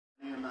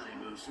money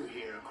moves through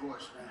here, of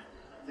course.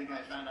 I think I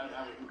found out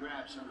how we can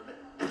grab some of it.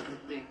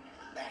 Big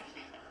bank.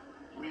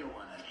 Real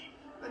one, I mean.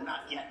 But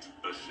not yet.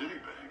 A city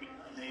bank?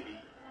 Maybe.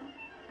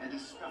 And a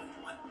stuffed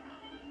one.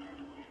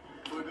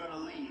 We're gonna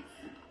leave.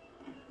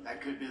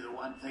 That could be the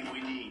one thing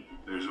we need.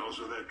 There's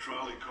also that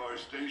trolley car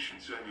station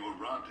Senor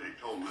Bronte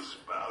told us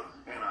about.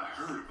 And I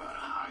heard about a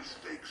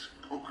high-stakes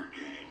poker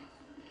game.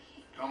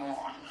 Come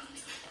on.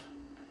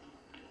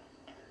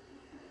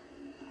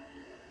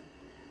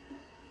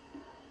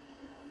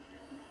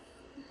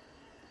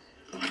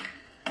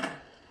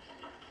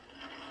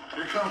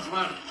 Here comes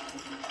money.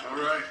 All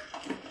right.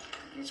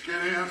 Let's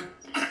get in.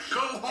 Go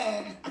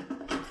home.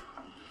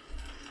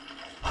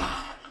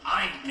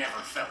 I ain't never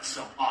felt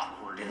so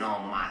awkward in all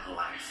my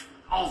life.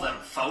 All them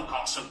folk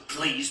all so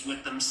pleased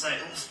with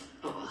themselves.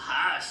 Oh,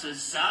 high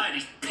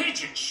society's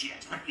pigeon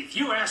shit. If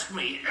you ask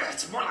me,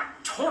 it's more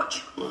like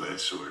torture. Well,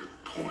 that's sort of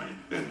the point,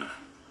 isn't it?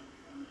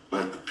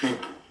 Let the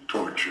people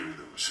torture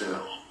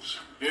themselves.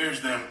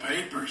 Here's them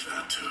papers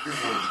I took.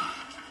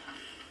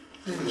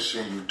 Let me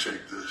see you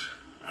take this.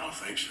 I don't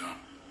think so.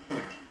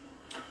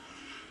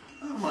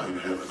 I might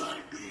have an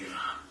idea.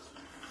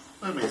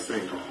 Let me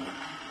think on it.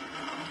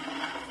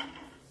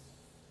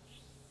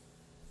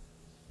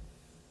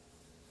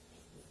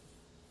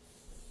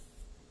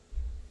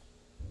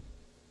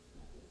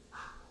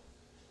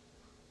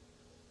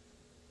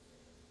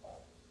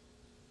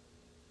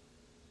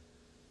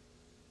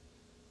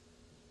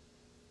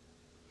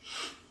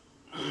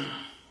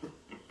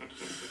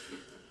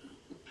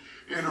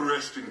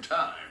 Interesting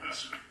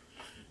times.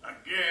 I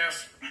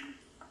guess.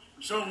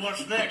 So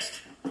what's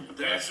next?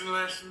 Dancing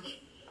lessons?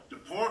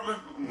 Deportment?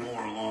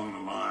 More along the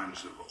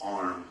lines of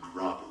armed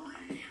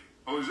robbery.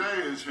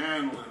 Jose is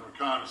handling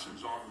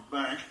reconnaissance on the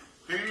bank.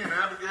 He and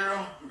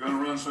Abigail are going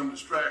to run some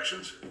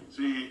distractions,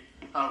 see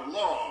how the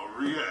law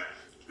reacts.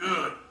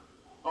 Good.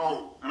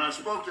 Oh, and I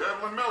spoke to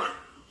Evelyn Miller.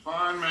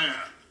 Fine man.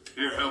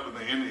 Here helping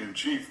the Indian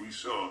chief we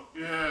saw.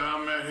 Yeah,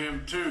 I met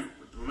him too,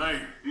 with the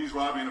mayor. He's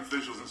lobbying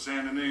officials in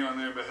Saint Denis on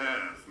their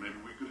behalf. Maybe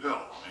we could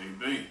help.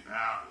 Maybe.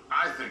 Now,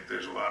 I think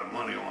there's a lot of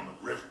money on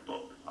the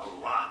riverboat. A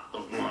lot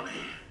of money.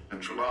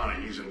 And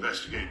Trelawney, he's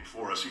investigating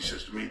for us. He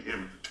says to meet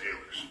him at the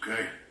Taylor's.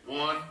 Okay.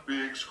 One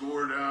big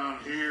score down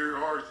here,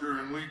 Arthur,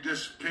 and we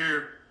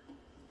disappear.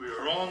 We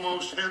are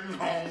almost heading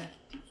home.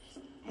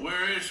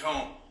 Where is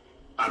home?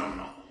 I don't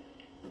know.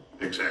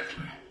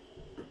 Exactly.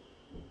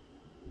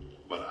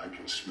 But I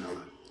can smell it.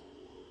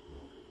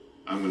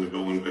 I'm gonna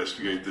go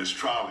investigate this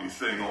trolley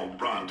thing old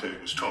Bronte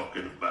was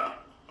talking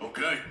about.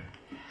 Okay.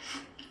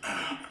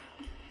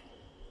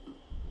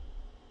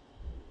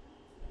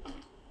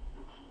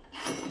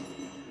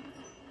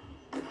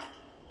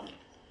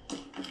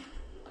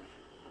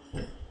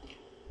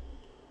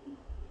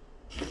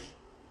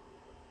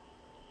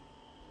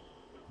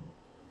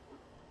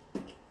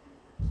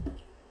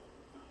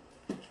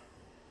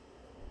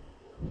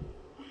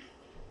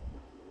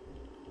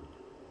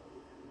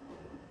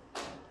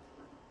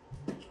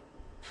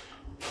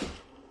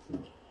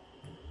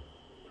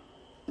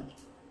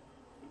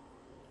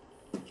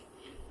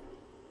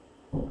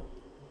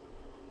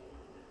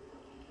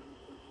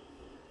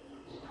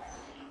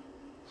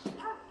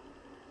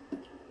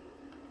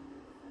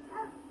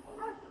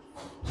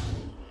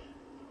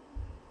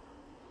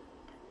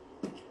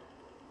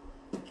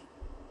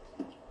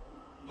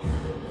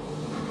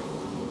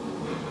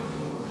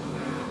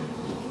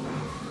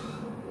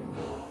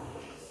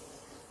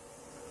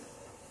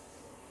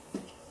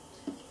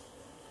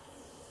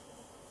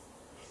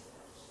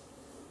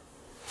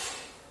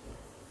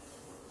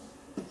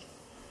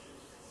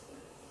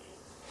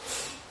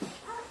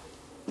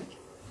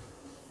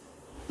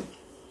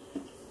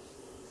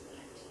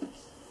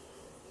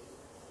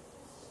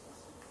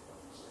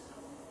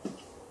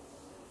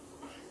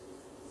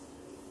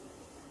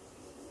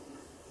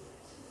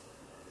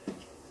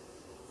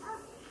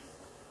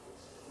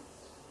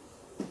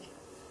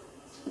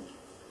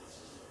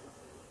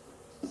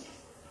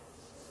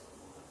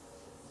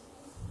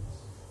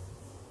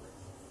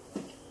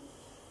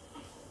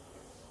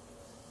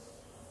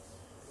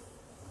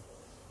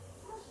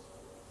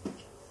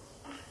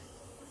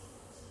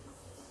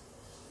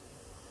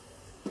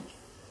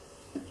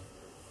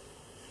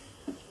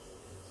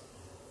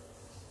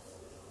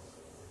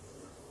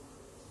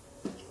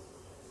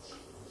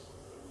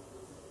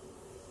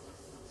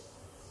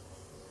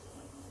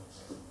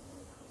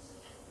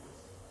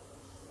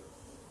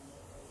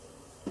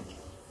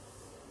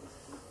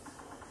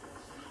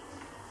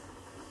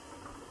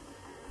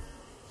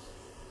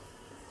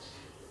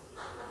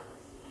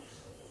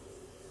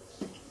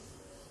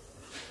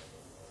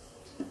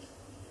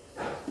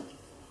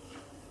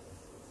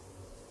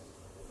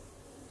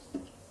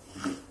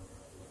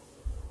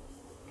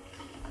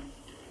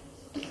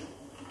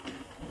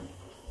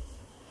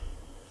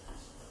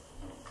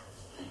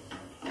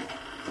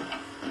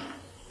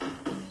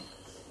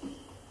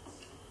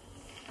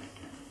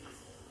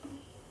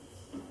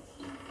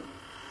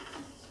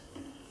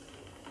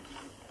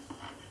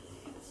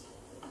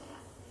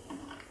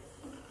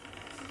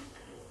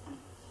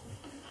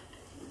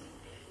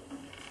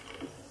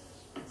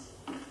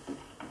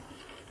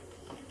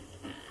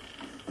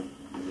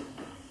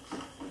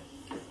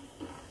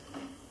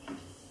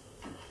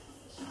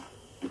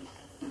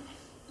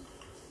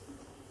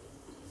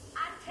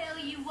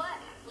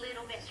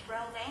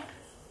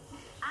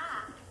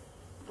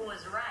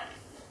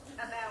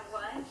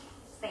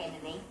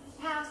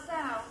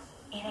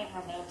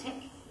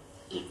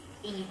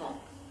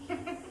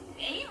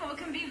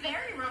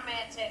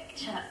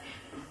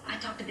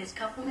 this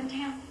couple in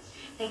town.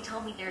 They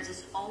told me there's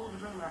this old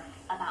rumor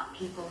about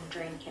people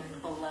drinking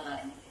blood.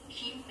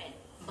 Human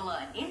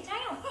blood in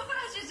town.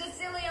 It's just a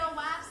silly old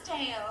wives'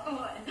 tale.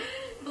 What?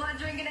 Blood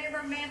drinking ain't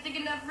romantic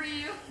enough for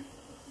you?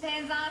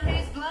 Depends on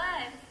whose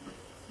blood.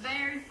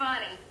 Very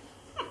funny.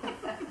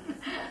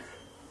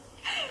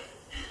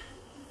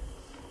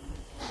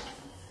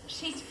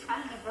 She's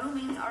trying to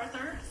romance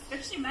Arthur,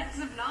 but she makes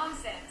some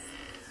nonsense.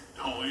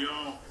 Oh,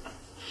 y'all.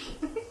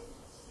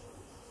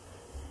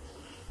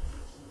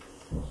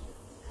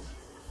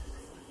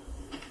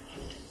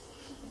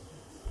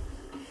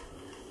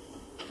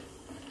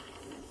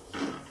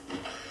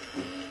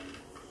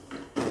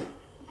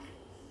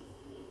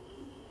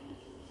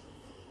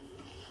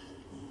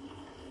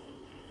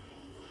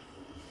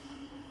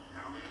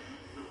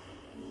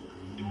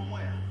 Doing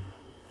well.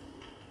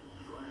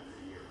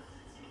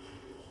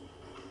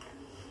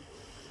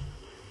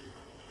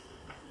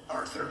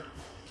 Arthur.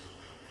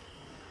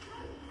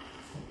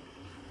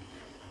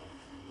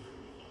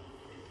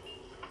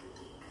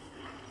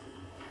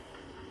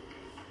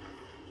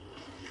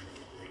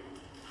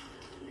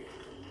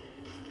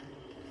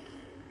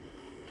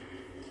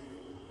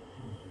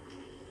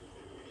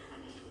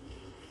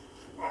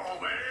 Oh,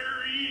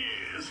 there he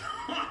is.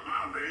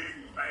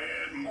 Big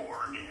bad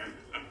Morgan.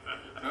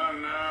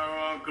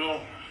 No,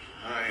 Uncle.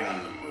 I ain't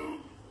in the mood.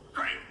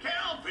 Crank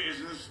cow piss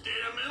instead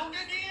of milk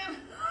again?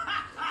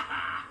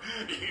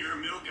 You're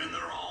milking the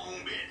wrong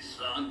bit,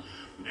 son.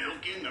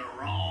 Milking the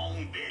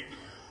wrong bit.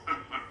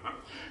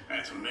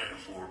 That's a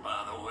metaphor,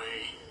 by the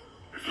way.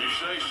 If you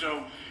say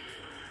so.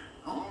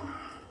 Oh,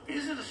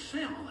 is it a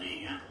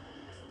simile?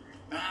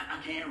 I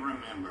can't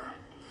remember.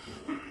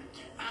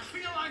 I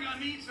feel like I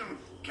need some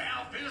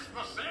cow piss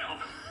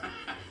myself.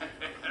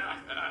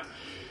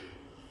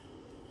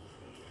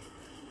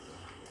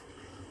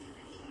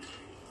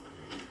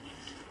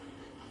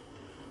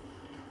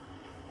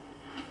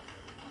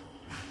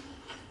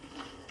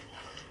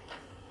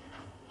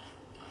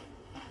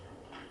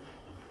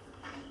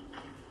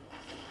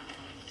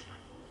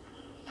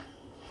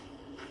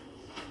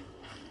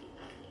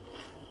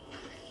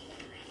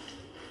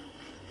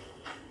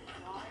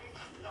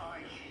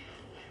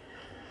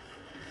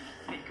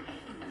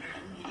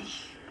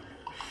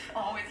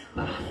 Always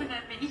laughing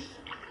at me.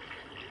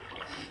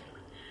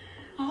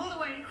 All the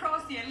way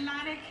across the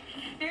Atlantic,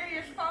 nearly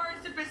as far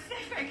as the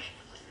Pacific.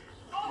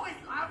 Always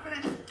laughing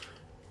at me.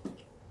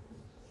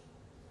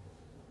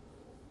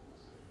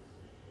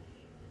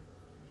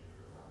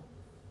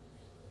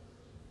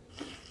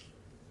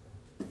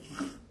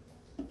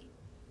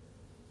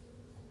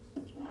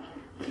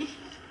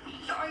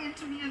 Lying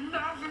to me and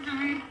laughing to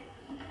me.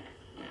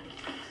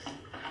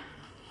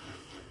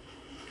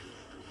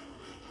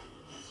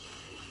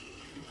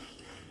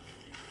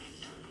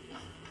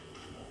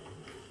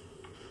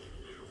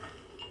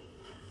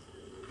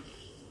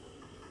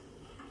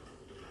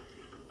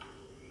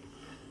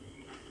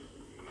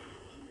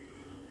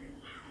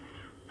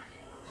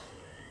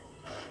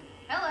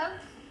 Hello.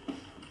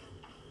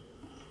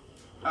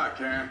 Hi,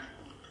 Karen.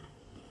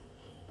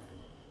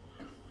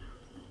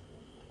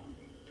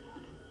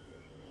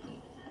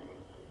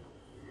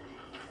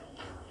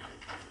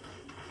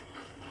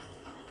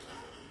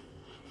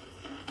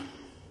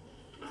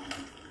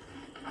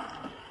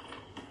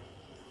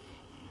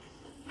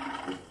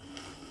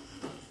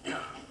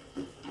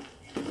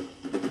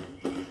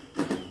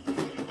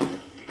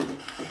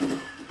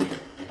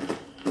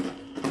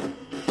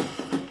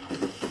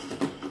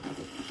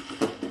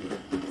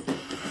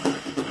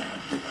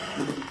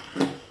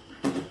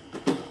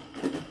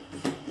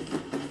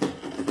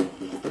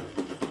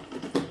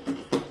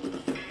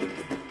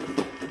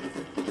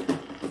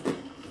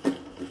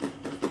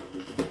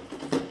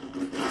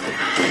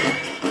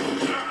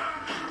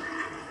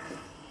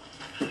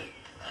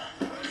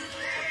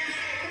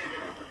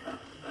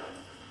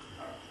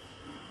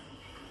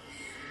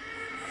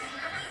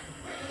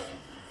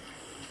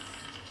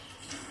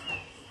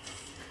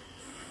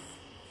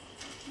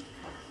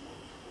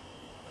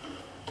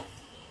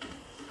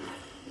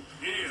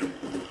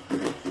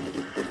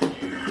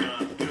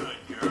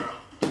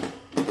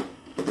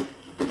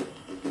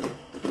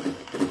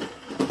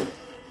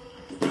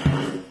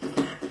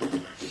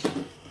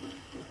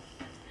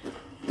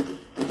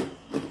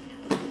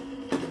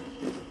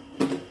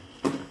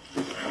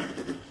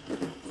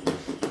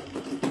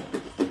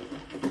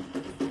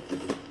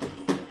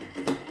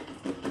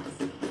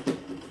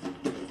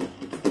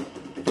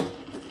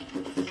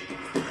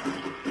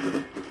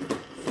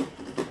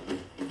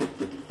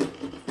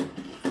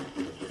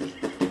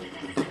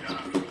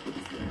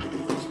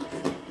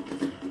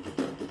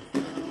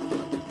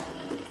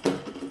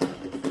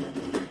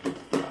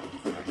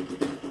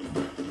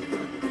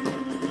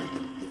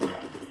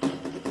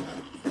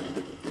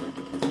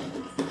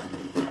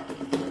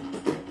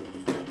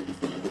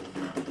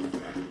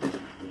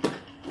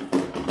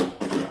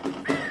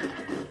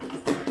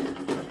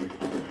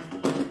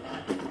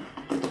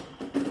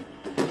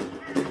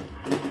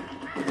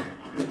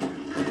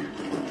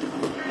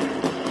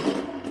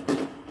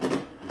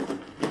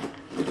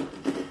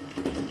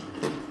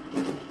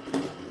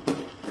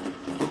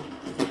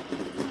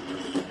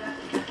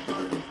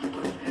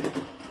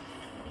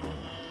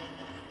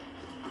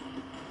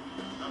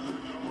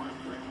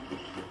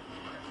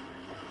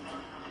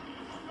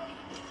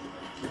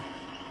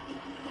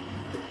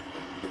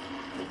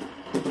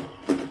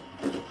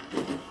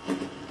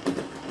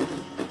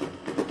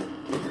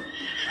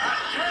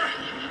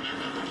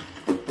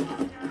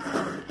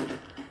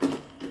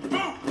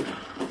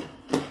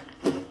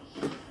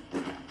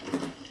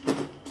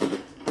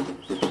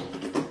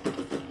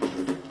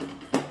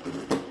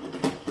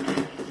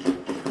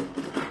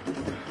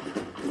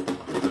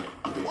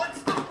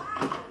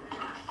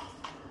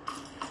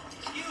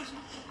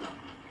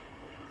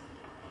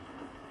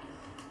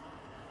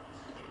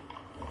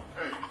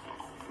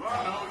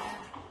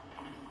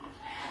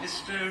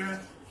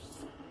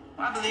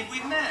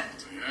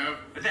 Yeah?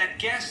 But that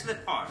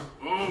gaslit part.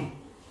 Oh,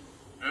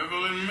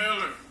 Evelyn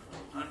Miller.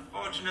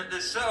 Unfortunately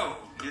so,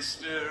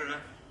 Mr.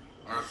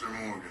 Arthur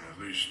Morgan, at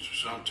least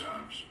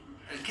sometimes.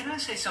 Can I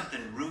say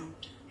something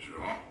rude?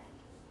 Sure.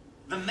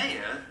 The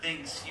mayor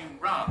thinks you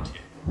robbed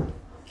him.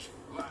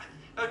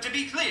 To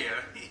be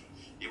clear,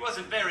 he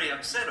wasn't very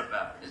upset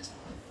about it.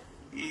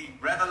 He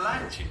rather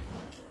liked you.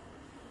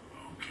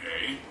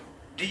 Okay.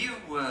 Do you,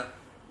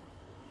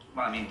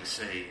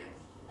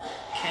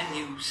 can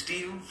you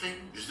steal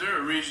things? Is there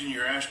a reason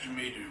you're asking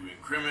me to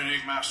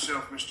incriminate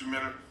myself, Mr.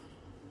 Miller?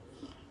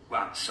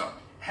 Well, I'm sorry.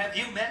 Have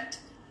you met?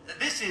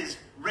 This is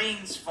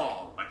Rains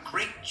Fall, a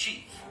great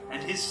chief,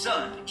 and his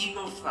son,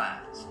 Eagle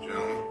Flies.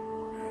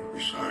 Gentlemen,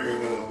 we saw you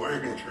in the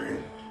wagon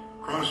train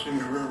crossing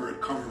the river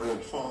at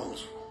Cumberland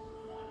Falls.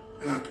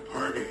 And at the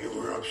party, you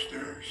were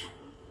upstairs.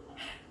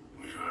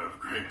 We have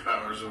great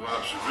powers of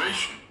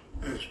observation.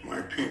 As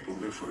my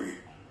people, if we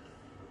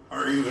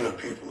are even a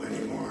people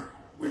anymore.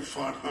 We've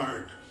fought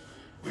hard.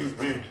 We've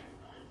made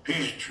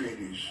peace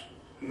treaties.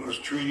 And those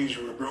treaties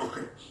were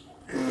broken.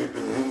 And we've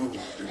been moved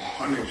and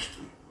punished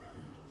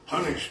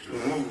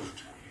and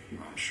moved.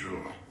 I'm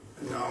sure.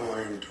 And now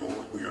I am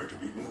told we are to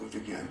be moved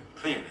again.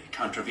 Clearly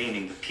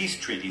contravening the peace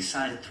treaty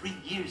signed 3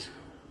 years ago.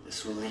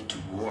 This will lead to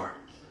war.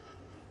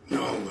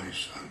 No, my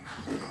son,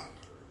 no.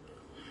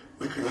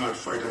 We cannot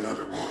fight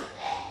another war.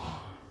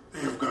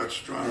 They have got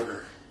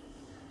stronger,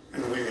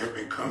 and we have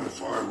become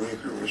far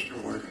weaker,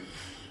 Mr. Morgan.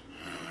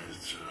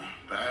 It's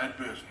bad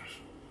business.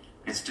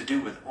 It's to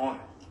do with oil.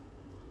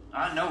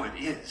 I know it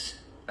is,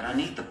 but I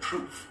need the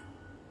proof.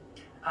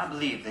 I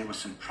believe there were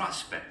some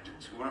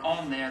prospectors who were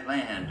on their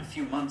land a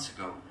few months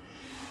ago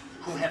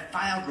who have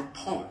filed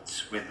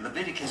reports with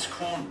Leviticus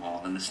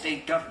Cornwall and the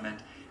state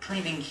government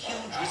claiming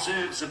huge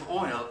reserves of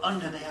oil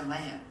under their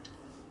land.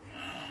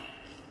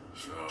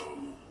 So,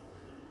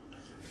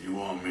 you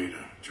want me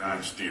to try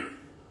and steal it?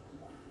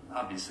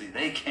 Obviously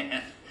they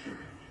can't.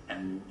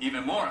 And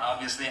even more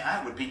obviously,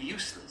 I would be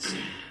useless.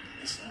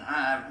 Listen,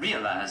 I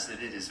realize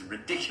that it is a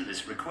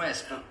ridiculous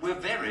request, but we're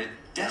very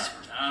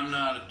desperate. I'm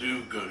not a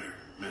do-gooder,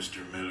 Mr.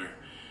 Miller.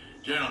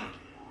 Gentlemen,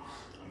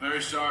 I'm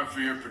very sorry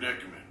for your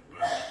predicament,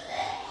 but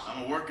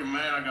I'm a working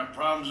man. I got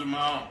problems of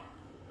my own.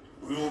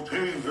 We will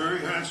pay you very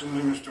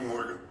handsomely, Mr.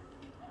 Morgan.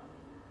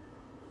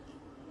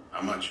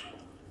 How much?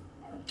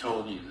 I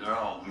told you, they're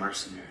all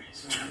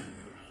mercenaries.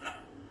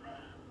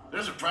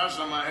 There's a price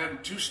on my head in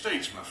 2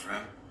 states, my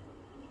friend.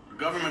 The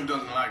government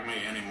doesn't like me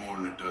any more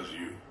than it does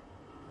you.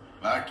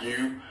 Like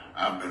you,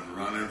 I've been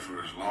running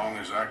for as long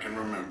as I can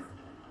remember.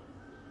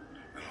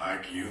 And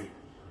like you,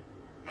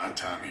 my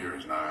time here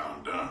is nigh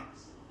on done.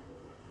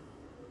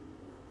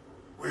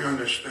 We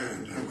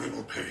understand, and we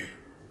will pay.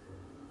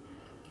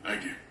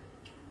 Thank you.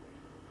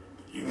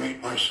 You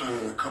meet my son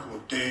in a couple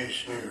of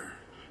days near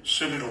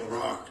Citadel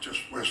Rock,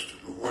 just west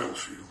of the oil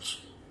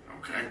fields.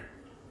 Okay.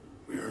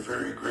 We are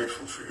very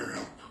grateful for your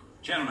help.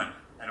 Gentlemen,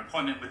 an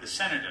appointment with the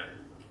senator.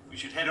 We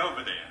should head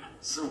over there.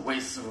 It's a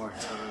waste of our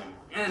time.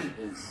 And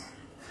his.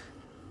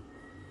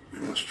 We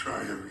must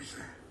try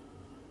everything.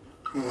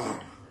 Come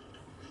along.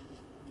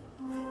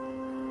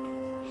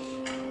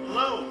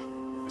 Hello,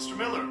 Mr.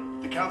 Miller.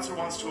 The counselor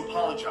wants to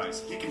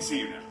apologize. He can see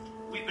you now.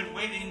 We've been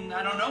waiting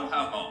I don't know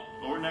how long.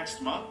 Or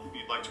next month, if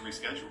you'd like to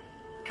reschedule.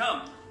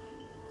 Come.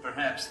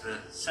 Perhaps the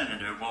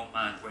senator won't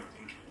mind waiting.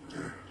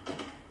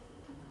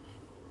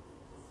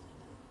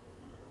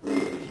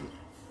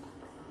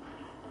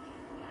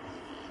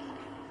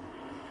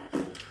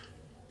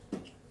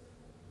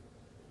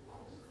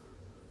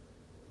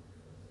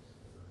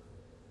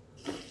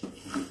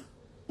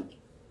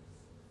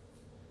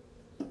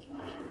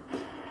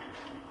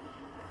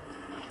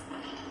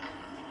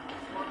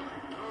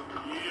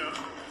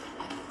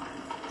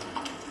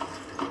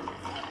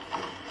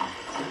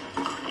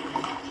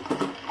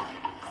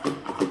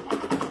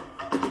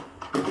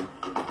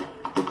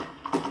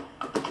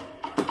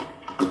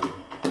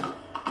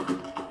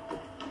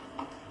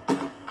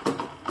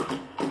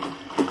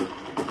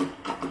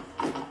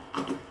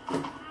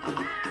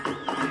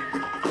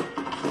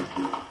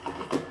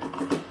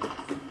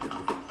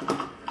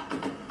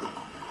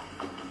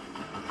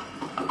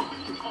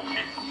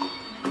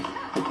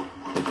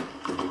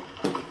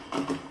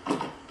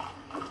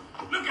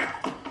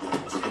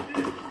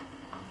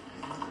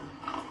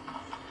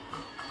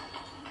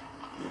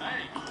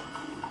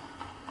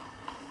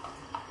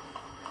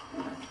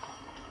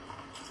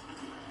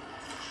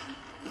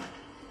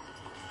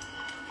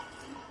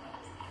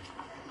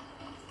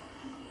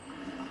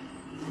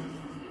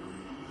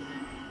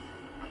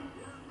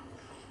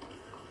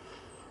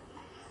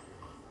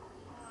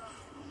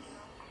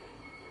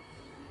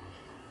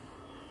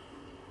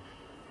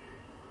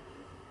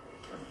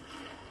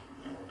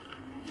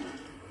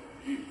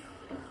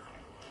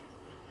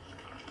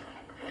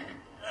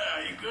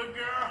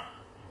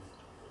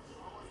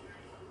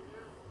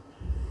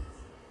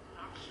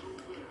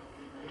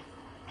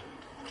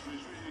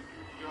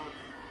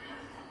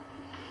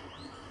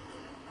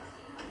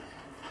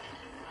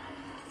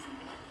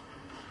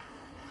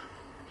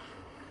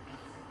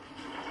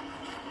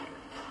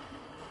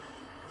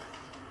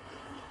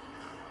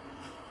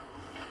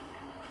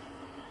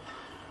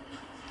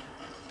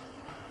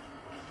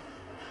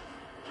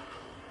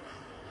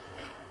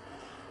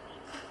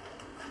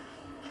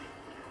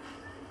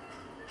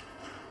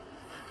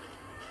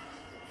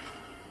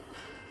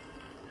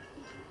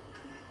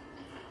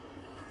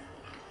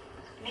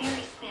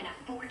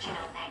 searching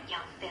on that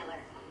young feller.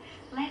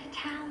 Left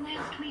town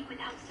last week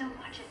without so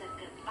much as a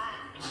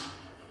goodbye.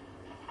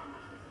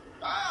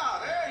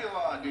 Ah, there you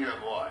are, dear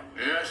boy.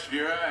 Yes,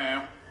 here I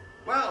am.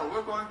 Well,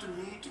 we're going to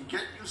need to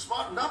get you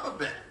smartened up a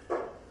bit.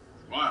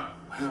 What?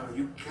 Well,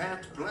 you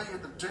can't play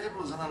at the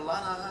tables on a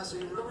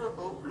Lanahassee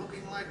riverboat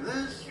looking like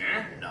this.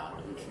 Yeah?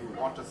 Not if you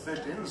want to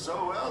fit in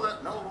so well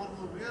that no one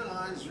will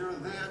realize you're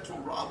there to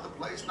rob the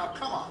place. Now,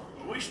 come on.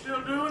 Are we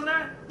still doing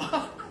that?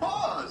 Of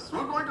course.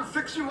 We're going to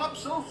fix you up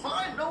so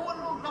fine no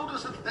one will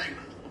notice a thing.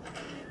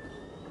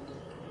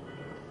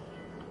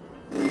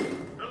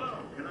 Hello,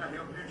 can I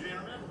help you,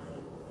 gentlemen?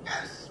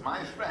 Yes,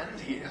 my friend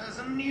here is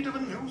in need of a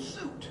new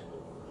suit.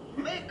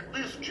 Make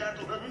this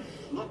gentleman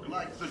look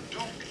like the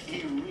Duke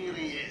he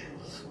really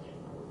is.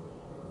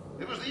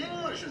 It was the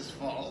English's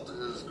fault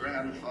his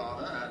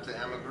grandfather had to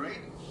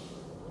emigrate.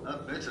 A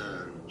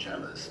bitter and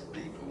jealous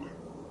people.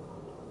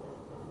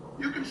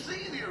 You can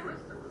see the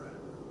aristocrat.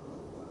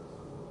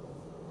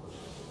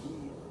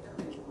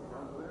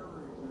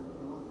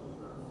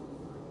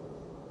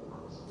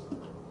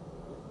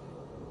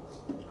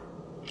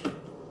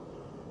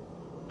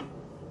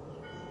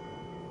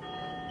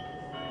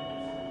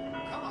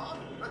 Come on,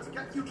 let's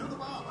get you to the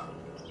barber.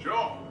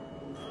 Sure.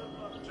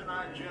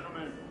 Tonight,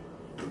 gentlemen.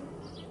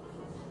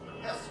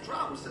 Herr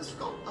Strauss has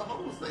scoped the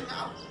whole thing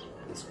out.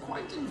 It's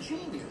quite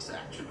ingenious,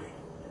 actually.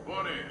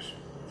 What is?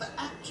 The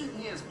action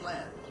he has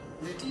planned.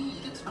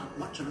 Indeed, it's not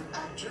much of an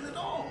action at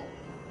all.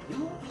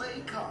 You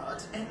play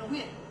cards and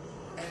win.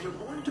 And you're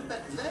going to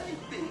bet very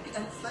big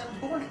and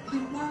flamboyantly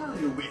while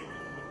you win.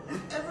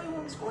 And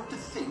everyone's going to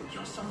think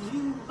you're some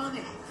new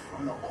money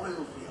from the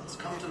oil fields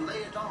come to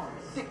lay it on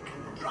thick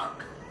and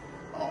drunk.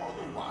 All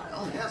the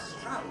while, Herr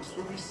Strauss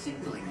will be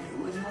signaling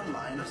you in your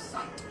line of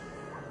sight.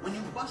 When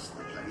you bust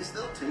the place,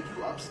 they'll take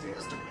you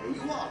upstairs to pay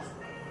you off.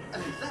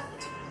 And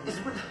that is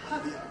when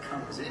Javier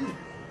comes in,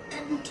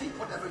 and you take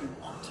whatever you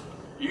want.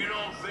 You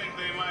don't think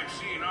they might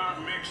see an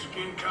armed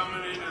Mexican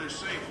coming into the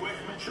safe with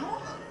me?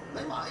 Sure,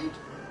 they might,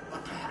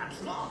 but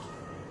perhaps not.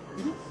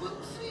 You will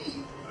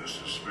see. The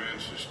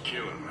suspense is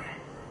killing me.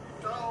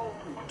 Oh,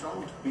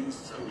 don't be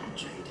so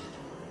jaded.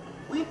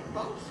 We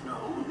both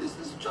know this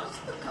is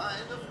just the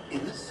kind of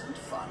innocent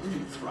fun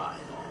you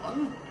thrive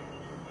on.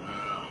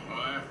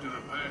 Well, after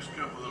the past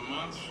couple of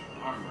months,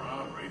 armed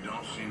robbery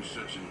don't seem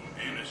such an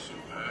innocent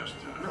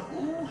pastime.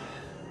 No,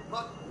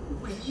 but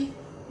we,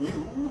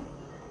 you,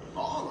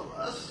 all of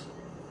us,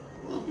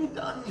 will be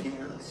done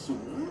here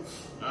soon.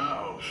 I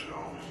hope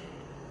so.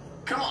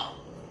 Come on.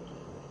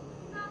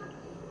 I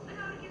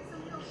gotta get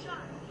some real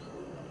shots.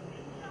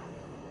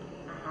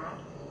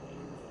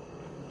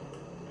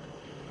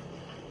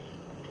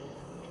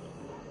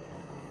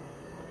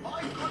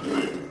 My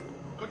goodness,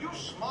 could you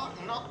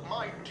smarten up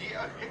my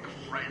dear hick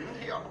friend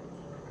here?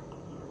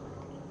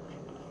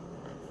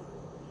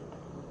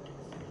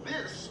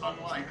 This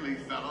unlikely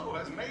fellow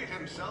has made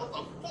himself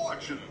a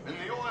fortune in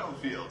the oil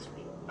fields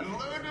and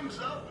learned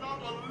himself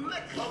not a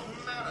lick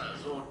of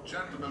manners or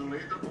gentlemanly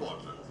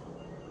deportment.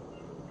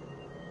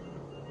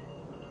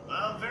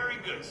 Well, very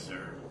good,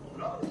 sir.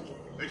 No,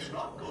 it's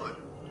not good.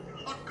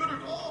 Not good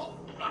at all.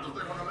 Not if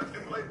they want to let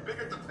him play big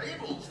at the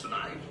tables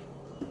tonight.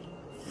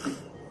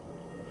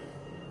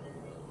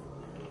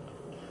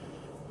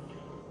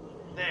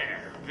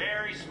 There,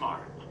 very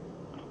smart.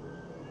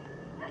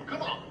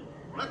 Come on,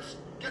 let's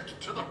get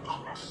to the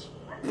box.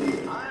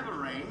 I've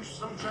arranged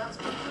some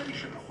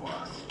transportation for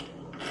us.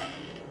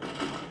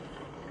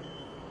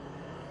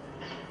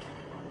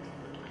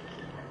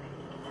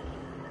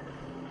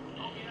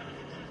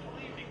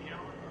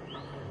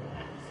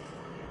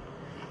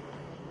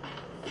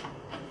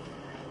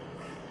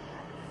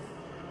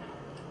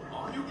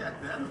 On you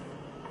get, then.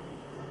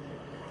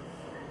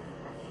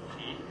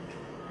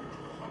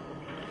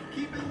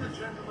 Keeping the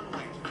gentleman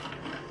waiting.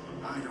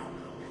 I don't know.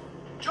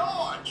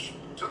 George,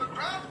 to the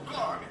Grand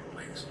Corrigan,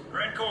 please.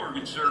 Grand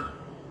Corrigan, sir.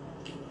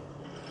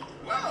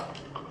 Well,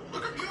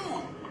 look at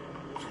you.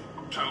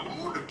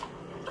 Toad,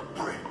 the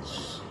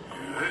prince.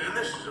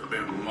 This is a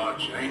bit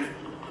much, ain't it,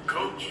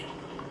 Coach?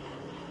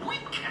 We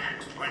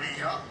can't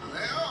whinny up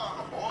there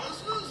on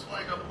horses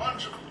like a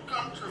bunch of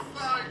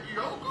countrified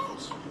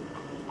yokels.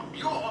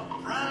 You're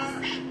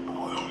brash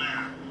oil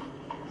man.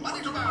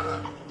 Money to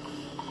matter.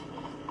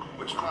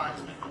 Which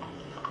reminds me,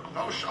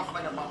 no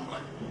shuffling and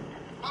mumbling.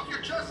 Pop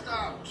your chest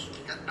out.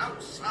 Get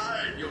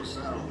outside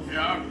yourself.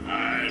 Yeah,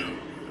 I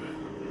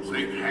don't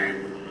think half.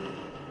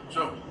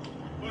 So,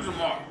 who's the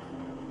mark?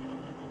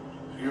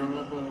 You're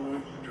up, by the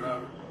way,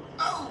 driver?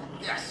 Oh,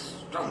 yes,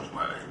 don't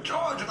worry.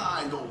 George and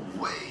I go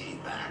way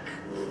back.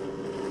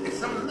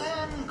 It's a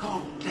man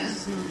called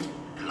Desmond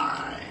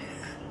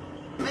Blythe.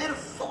 Made a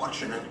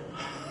fortune in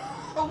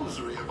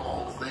hosiery of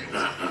all things.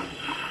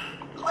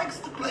 Likes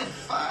to play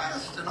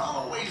fast and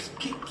always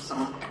keep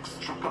some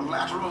extra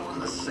collateral in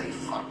the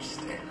safe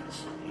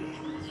upstairs.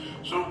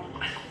 So,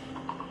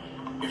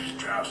 if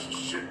Strauss is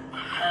sitting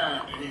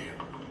behind him,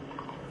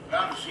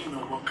 how does he know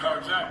what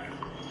cards I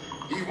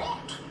do? He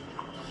won't.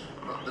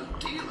 But the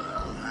dealer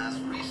has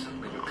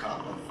recently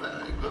become a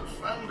very good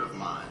friend of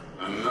mine.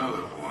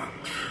 Another one.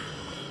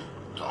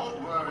 Don't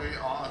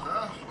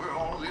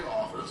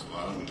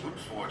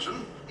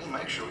fortune. We'll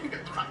make sure you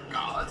get the right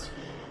guards.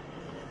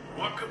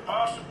 What could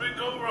possibly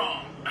go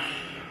wrong?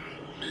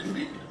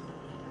 Indeed.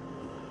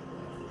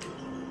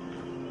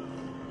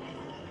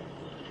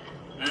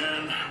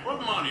 And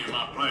what money am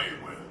I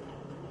playing with?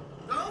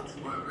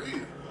 Don't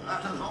worry.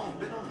 That has all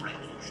been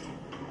arranged.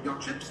 Your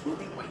chips will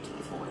be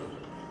waiting for you.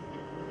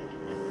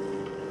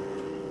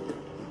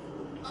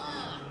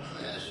 Ah,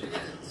 there she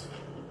is.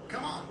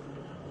 Come on.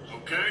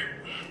 Okay.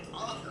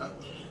 Arthur,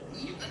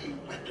 leave any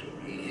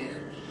weaponry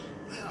here.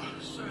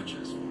 They'll search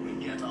us when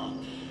we get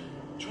on.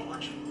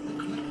 George, we'll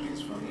collect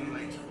these from you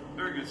later.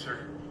 Very good,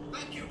 sir.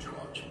 Thank you,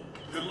 George.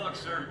 Good luck,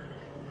 sir.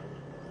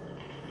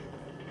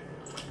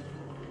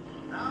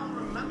 Now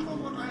remember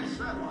what I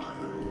said,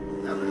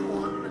 Arthur.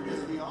 Everyone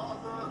is the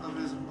author of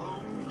his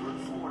own good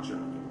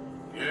fortune.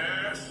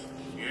 Yes,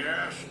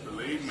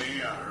 believe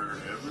me, I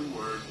heard every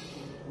word.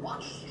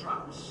 Watch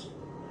Strauss.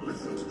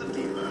 Listen to the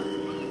dealer,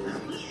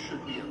 and this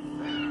should be a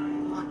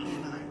very lucky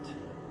night.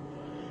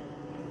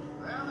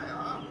 There they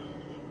are.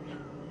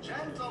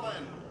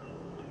 Gentlemen,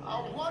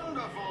 how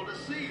wonderful to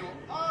see you.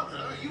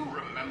 Arthur, you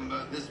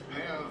remember this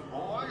pair of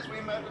boys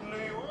we met in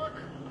New York?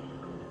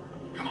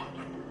 Come on.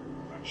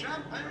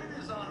 Champagne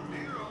is on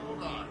dear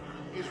old Arthur.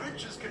 He's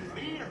rich as can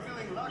be and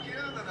feeling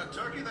luckier than a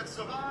turkey that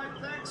survived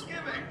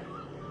Thanksgiving.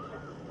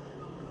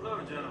 Hello,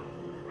 gentlemen.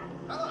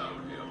 Hello,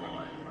 dear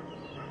boy.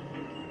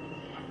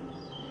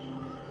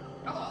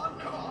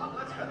 Come on,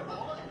 let's get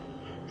aboard.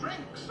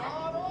 Drinks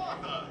on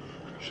Arthur.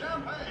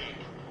 Champagne.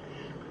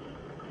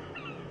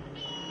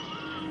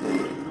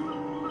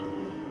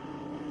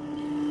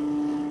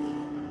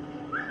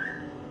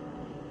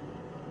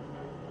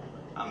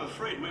 I'm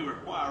afraid we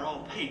require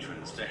all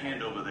patrons to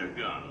hand over their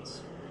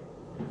guns.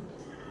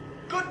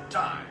 Good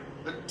time.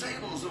 The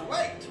tables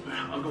await.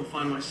 I'll go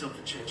find myself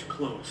a change of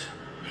clothes.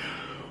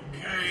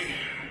 Okay.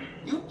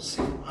 You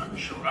seem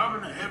unsure.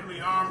 Robbing a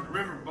heavily armed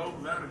riverboat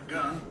without a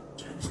gun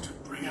tends to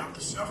bring out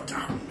the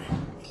self-doubt in me.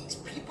 These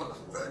people are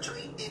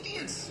virtually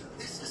idiots.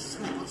 This is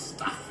simple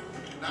stuff.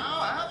 Now,